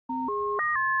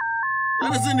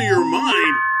Let us into your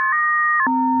mind.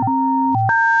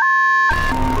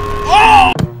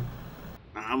 Oh!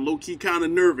 I'm low-key kind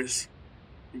of nervous.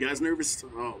 You guys nervous?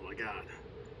 Oh my god.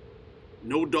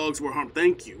 No dogs were harmed.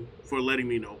 Thank you for letting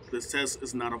me know. This test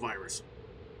is not a virus.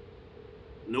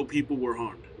 No people were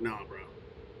harmed. Nah, bro.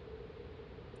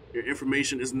 Your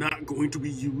information is not going to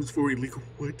be used for illegal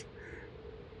what?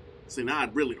 See, now I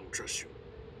really don't trust you.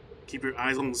 Keep your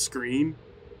eyes on the screen.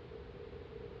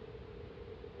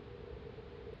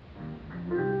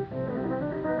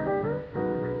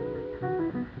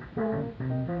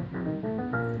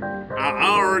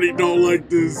 I already don't like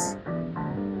this.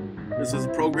 This is a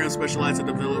program specialized in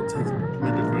developed and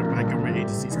implemented by government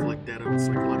agencies collect data on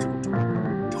psychological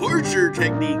torture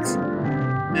techniques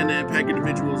and then pack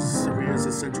individuals as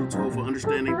a central tool for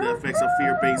understanding the effects of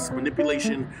fear-based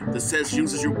manipulation. The test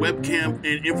uses your webcam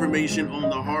and information on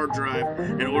the hard drive.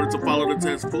 In order to follow the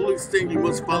test full extent, you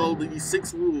must follow these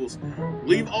 6 rules.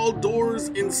 Leave all doors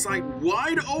in sight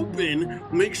wide open.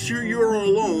 Make sure you're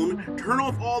alone. Turn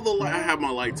off all the lights. I have my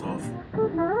lights off.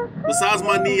 Besides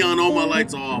my neon, all my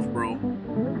lights are off, bro.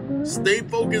 Stay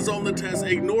focused on the test.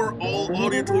 Ignore all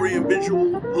auditory and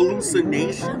visual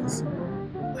hallucinations.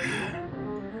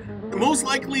 Most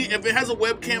likely, if it has a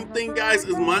webcam thing, guys,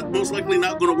 it's most likely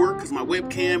not going to work because my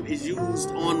webcam is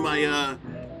used on my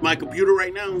my computer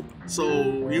right now. So,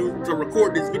 to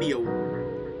record this video,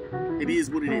 it is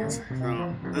what it is.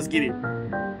 So, let's get it.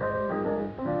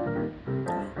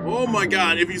 Oh my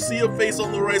god, if you see a face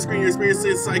on the right screen, you're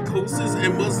experiencing psychosis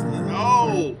and must...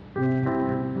 Oh!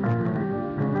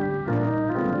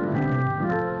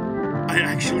 I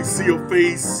actually see a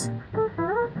face.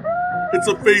 It's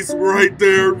a face right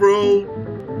there, bro.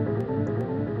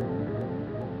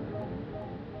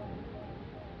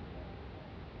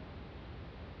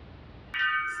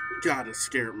 God, it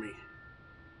scared me.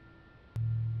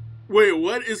 Wait,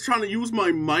 what? It's trying to use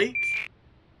my mic?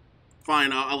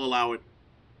 Fine, I'll allow it.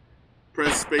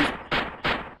 Press space.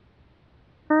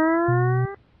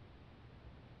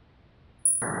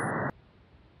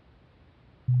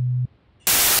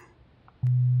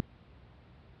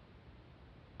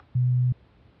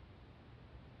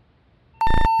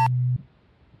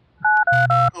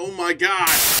 Oh my god!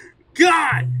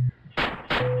 God!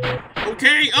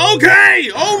 Okay,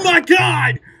 okay! Oh my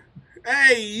god!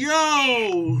 Hey,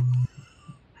 yo!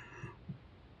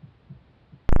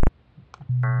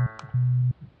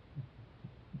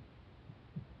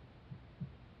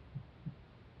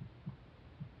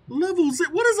 Level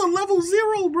 0? What is a level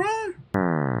 0, bruh?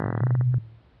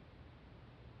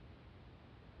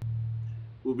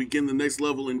 We'll begin the next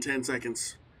level in 10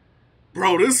 seconds.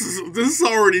 Bro, this is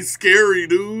already scary,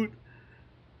 dude.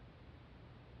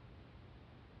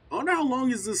 I wonder how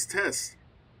long is this test?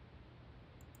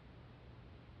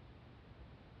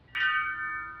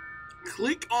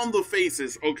 Click on the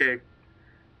faces. Okay.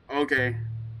 Okay.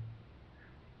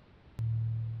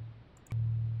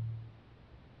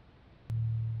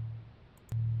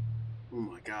 Oh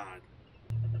my god.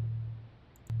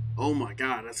 Oh my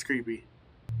god, that's creepy.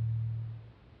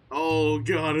 Oh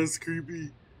god, that's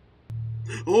creepy.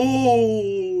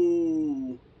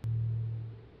 Oh!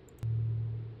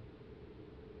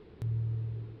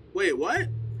 Wait, what?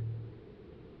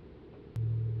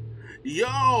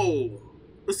 Yo!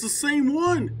 It's the same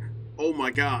one! Oh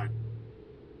my god.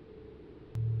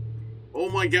 Oh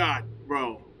my god,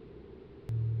 bro.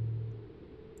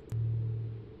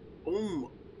 Oh my...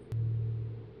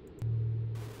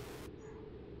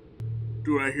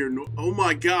 Dude, I hear no... Oh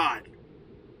my god!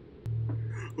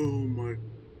 Oh my...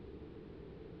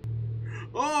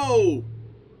 Oh!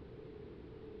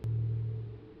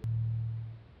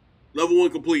 Level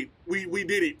 1 complete. We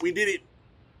did it. We did it.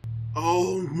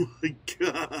 Oh my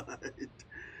god.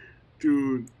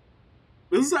 Dude.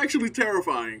 This is actually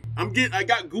terrifying. I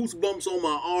got goosebumps on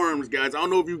my arms, guys. I don't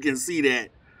know if you can see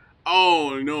that.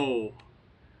 Oh no.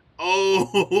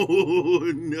 Oh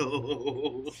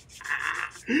no.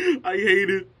 I hate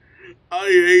it. I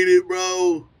hate it,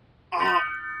 bro.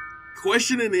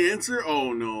 Question and answer?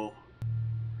 Oh no.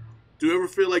 Do you ever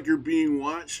feel like you're being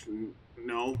watched?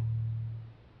 No.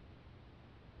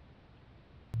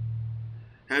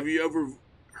 Have you ever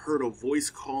heard a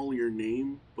voice call your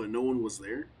name, but no one was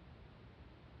there?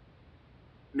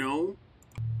 No.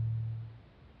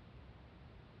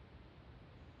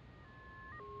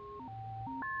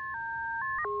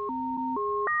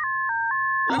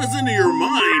 Let us into your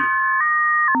mind.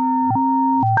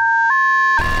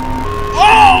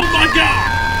 Oh my god!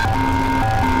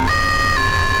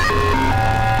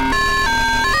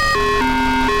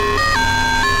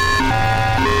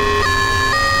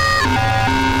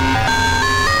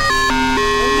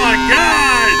 Oh my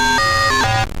god!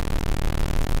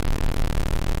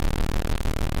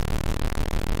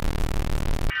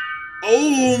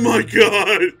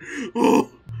 god!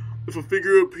 Oh, if a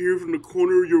figure appears from the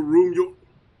corner of your room, you'll...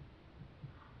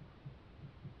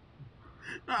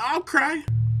 I'll cry.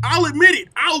 I'll admit it.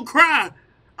 I'll cry.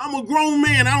 I'm a grown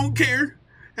man. I don't care.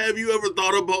 Have you ever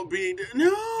thought about being...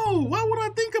 No, why would I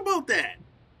think about that?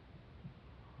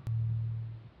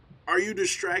 Are you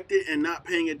distracted and not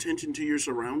paying attention to your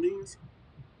surroundings?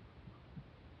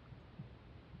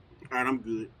 Alright, I'm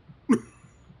good.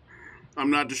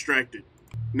 I'm not distracted.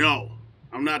 No,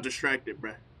 I'm not distracted,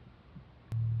 bruh.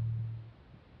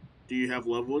 Do you have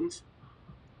loved ones?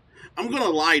 I'm gonna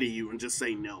lie to you and just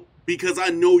say no. Because I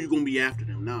know you're gonna be after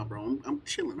them. Nah, bro, I'm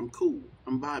chilling. I'm cool.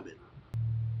 I'm vibing.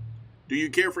 Do you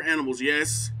care for animals?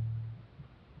 Yes.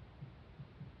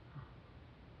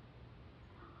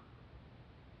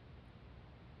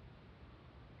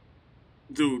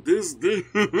 Dude, this,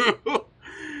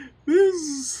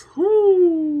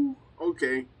 whoo,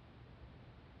 okay.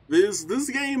 This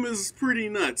game is pretty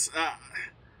nuts.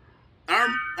 I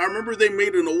remember they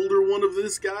made an older one of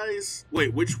this, guys.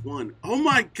 Wait, which one? Oh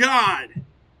my god!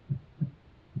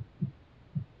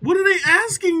 What are they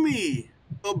asking me?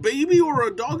 A baby or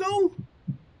a doggo?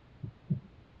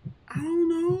 I don't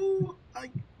know.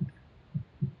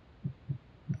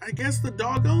 I guess the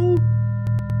doggo?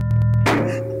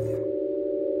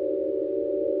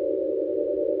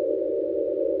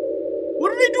 What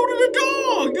did they do to the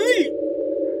dog?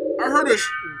 I heard a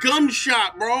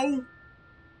gunshot, bro.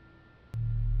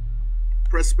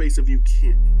 Press space if you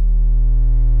can.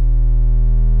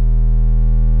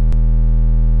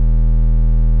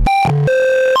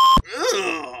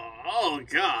 Ugh, oh,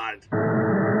 God.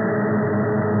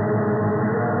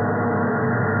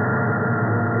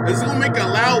 Is it gonna make a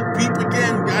loud beep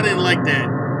again? I didn't like that.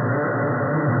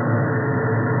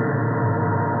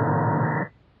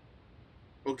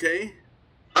 Okay.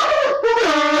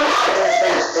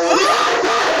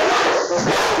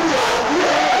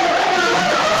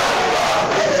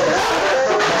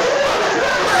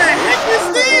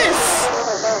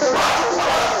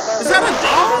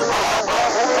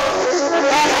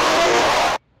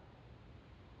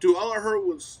 Dude, all I heard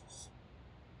was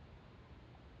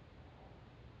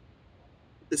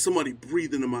somebody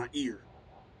breathing in my ear.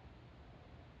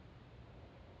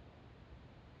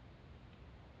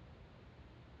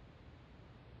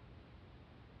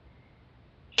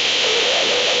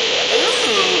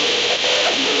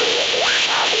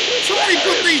 Somebody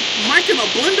put the mic in a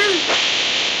blender?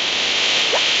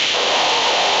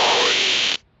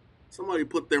 Somebody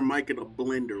put their mic in a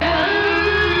blender.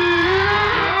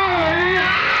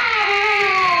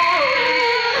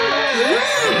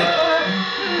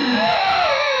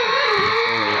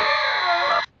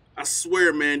 I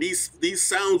swear, man, these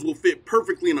sounds will fit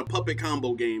perfectly in a puppet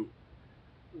combo game.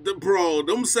 Bro,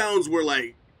 them sounds were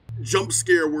like jump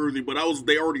scare worthy, but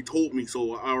they already told me,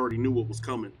 so I already knew what was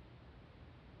coming.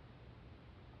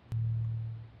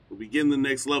 We'll begin the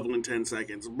next level in 10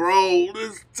 seconds. Bro,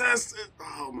 this test is,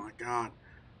 oh my god.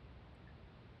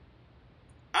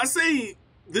 I say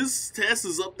this test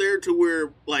is up there to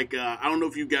where, like, I don't know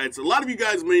if you guys, a lot of you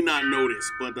guys may not notice,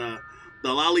 but the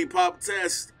lollipop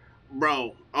test,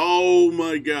 bro, oh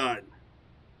my god.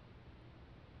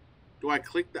 Do I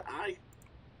click the eye?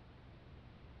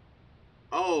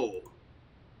 Oh.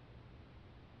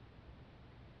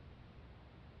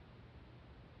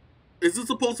 Is this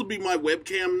supposed to be my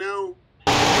webcam now?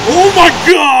 Oh my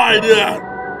god!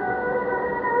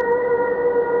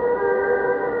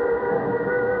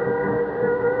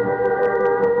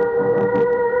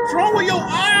 What's wrong with your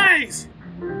eyes?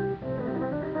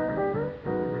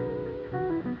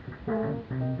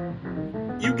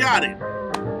 You got it.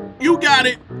 You got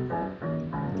it.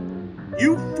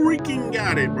 You freaking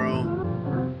got it, bro.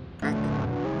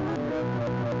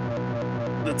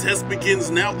 The test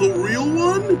begins now. The real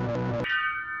one?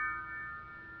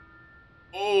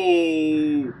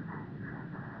 Oh.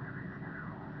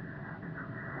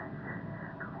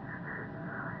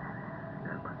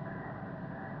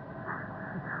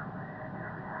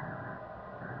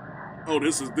 Oh,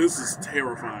 this is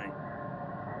terrifying.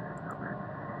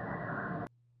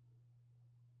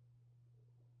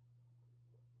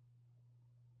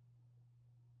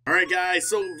 Alright guys,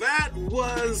 so that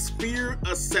was fear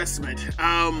assessment.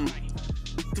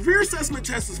 The fear assessment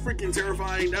test is freaking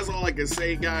terrifying. That's all I can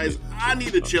say, guys. I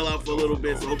need to chill out for a little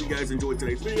bit, so I hope you guys enjoyed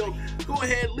today's video. Go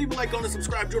ahead, leave a like on it,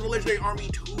 subscribe, join the Legendary Army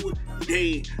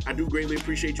today. I do greatly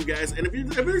appreciate you guys. And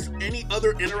if there's any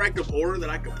other interactive horror that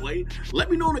I could play,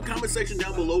 let me know in the comment section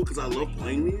down below, because I love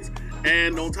playing these.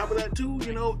 And on top of that too,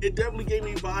 you know, it definitely gave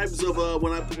me vibes of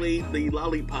when I played the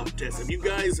lollipop test. If you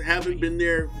guys haven't been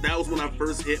there, that was when I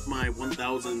first hit my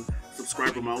 1,000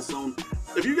 subscriber milestone.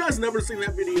 If you guys never seen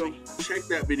that video, check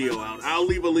that video out. I'll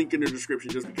leave a link in the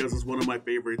description just because it's one of my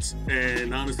favorites.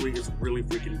 And honestly, it's really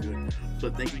freaking good.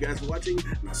 But thank you guys for watching,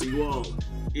 and I'll see you all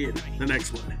in the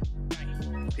next one.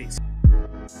 Peace.